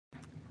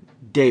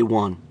Day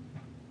 1.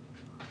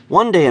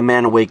 One day a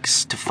man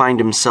awakes to find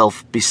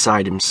himself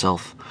beside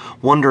himself,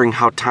 wondering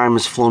how time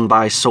has flown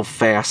by so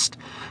fast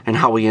and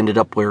how he ended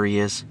up where he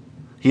is.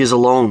 He is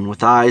alone,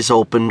 with eyes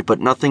opened,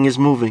 but nothing is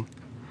moving.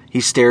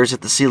 He stares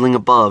at the ceiling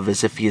above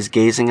as if he is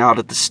gazing out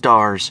at the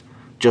stars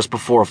just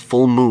before a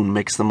full moon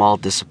makes them all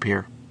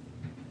disappear.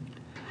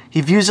 He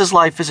views his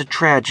life as a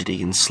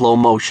tragedy in slow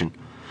motion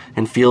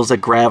and feels that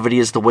gravity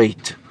is the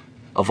weight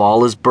of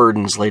all his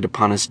burdens laid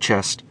upon his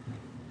chest.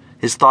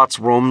 His thoughts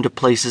roam to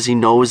places he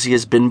knows he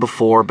has been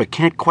before, but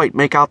can't quite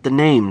make out the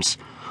names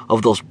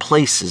of those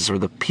places or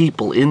the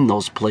people in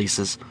those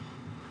places.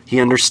 He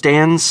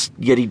understands,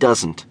 yet he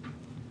doesn't.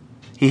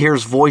 He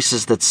hears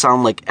voices that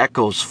sound like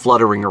echoes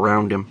fluttering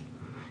around him.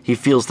 He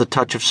feels the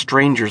touch of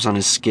strangers on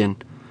his skin.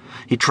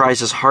 He tries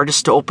his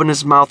hardest to open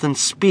his mouth and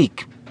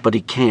speak, but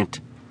he can't.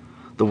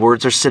 The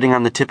words are sitting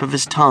on the tip of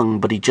his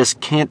tongue, but he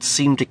just can't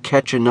seem to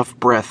catch enough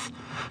breath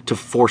to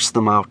force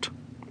them out.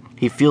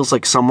 He feels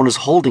like someone is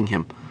holding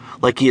him,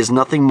 like he is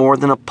nothing more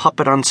than a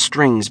puppet on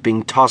strings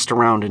being tossed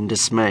around in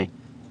dismay.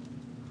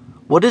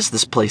 What is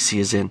this place he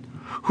is in?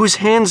 Whose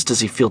hands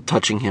does he feel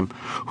touching him?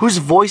 Whose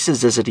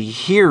voices is it he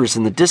hears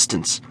in the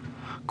distance?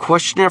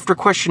 Question after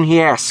question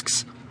he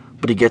asks,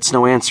 but he gets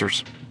no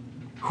answers.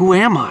 Who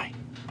am I?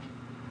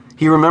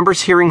 He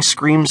remembers hearing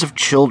screams of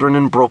children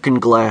and broken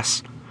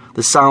glass,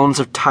 the sounds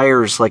of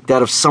tires like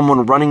that of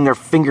someone running their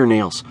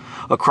fingernails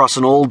across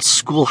an old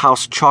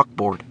schoolhouse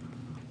chalkboard.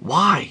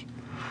 Why?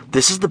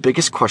 This is the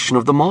biggest question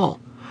of them all.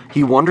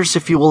 He wonders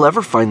if he will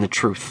ever find the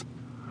truth.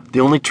 The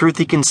only truth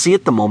he can see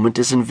at the moment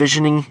is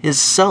envisioning his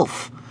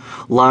self,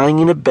 lying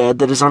in a bed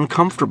that is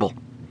uncomfortable,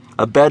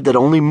 a bed that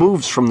only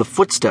moves from the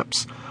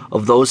footsteps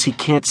of those he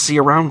can't see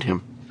around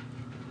him.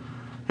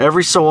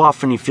 Every so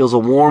often he feels a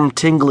warm,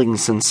 tingling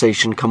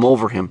sensation come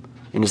over him,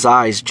 and his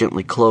eyes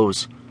gently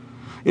close.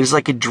 It is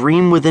like a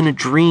dream within a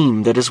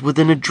dream that is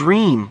within a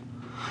dream,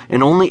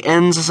 and only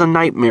ends as a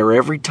nightmare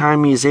every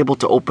time he is able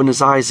to open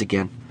his eyes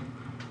again.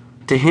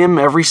 To him,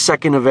 every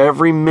second of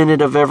every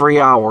minute of every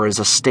hour is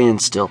a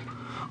standstill,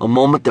 a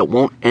moment that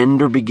won't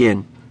end or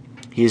begin.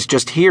 He is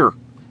just here,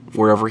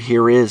 wherever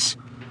here is.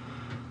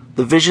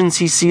 The visions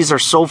he sees are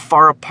so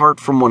far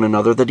apart from one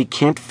another that he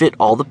can't fit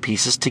all the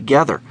pieces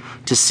together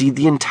to see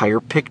the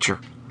entire picture.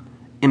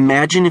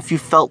 Imagine if you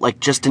felt like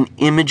just an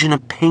image in a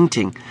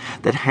painting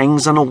that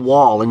hangs on a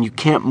wall and you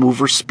can't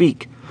move or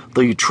speak,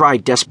 though you try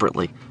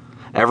desperately.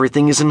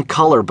 Everything is in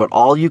color, but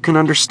all you can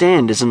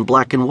understand is in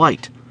black and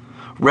white.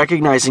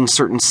 Recognizing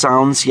certain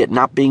sounds, yet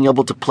not being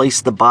able to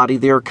place the body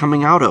they are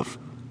coming out of.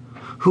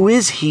 Who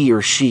is he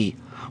or she?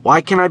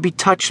 Why can I be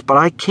touched, but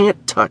I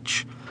can't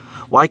touch?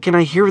 Why can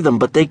I hear them,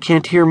 but they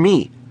can't hear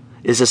me?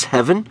 Is this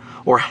heaven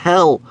or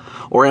hell,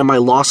 or am I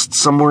lost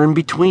somewhere in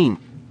between?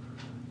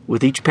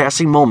 With each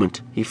passing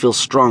moment, he feels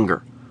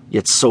stronger,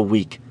 yet so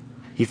weak.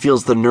 He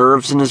feels the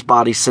nerves in his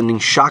body sending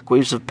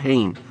shockwaves of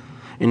pain,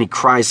 and he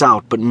cries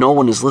out, but no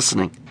one is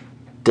listening.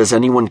 Does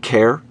anyone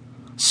care?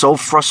 So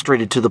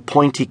frustrated to the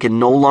point he can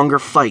no longer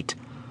fight,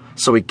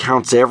 so he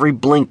counts every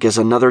blink as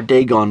another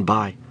day gone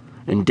by,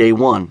 and day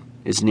 1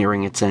 is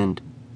nearing its end.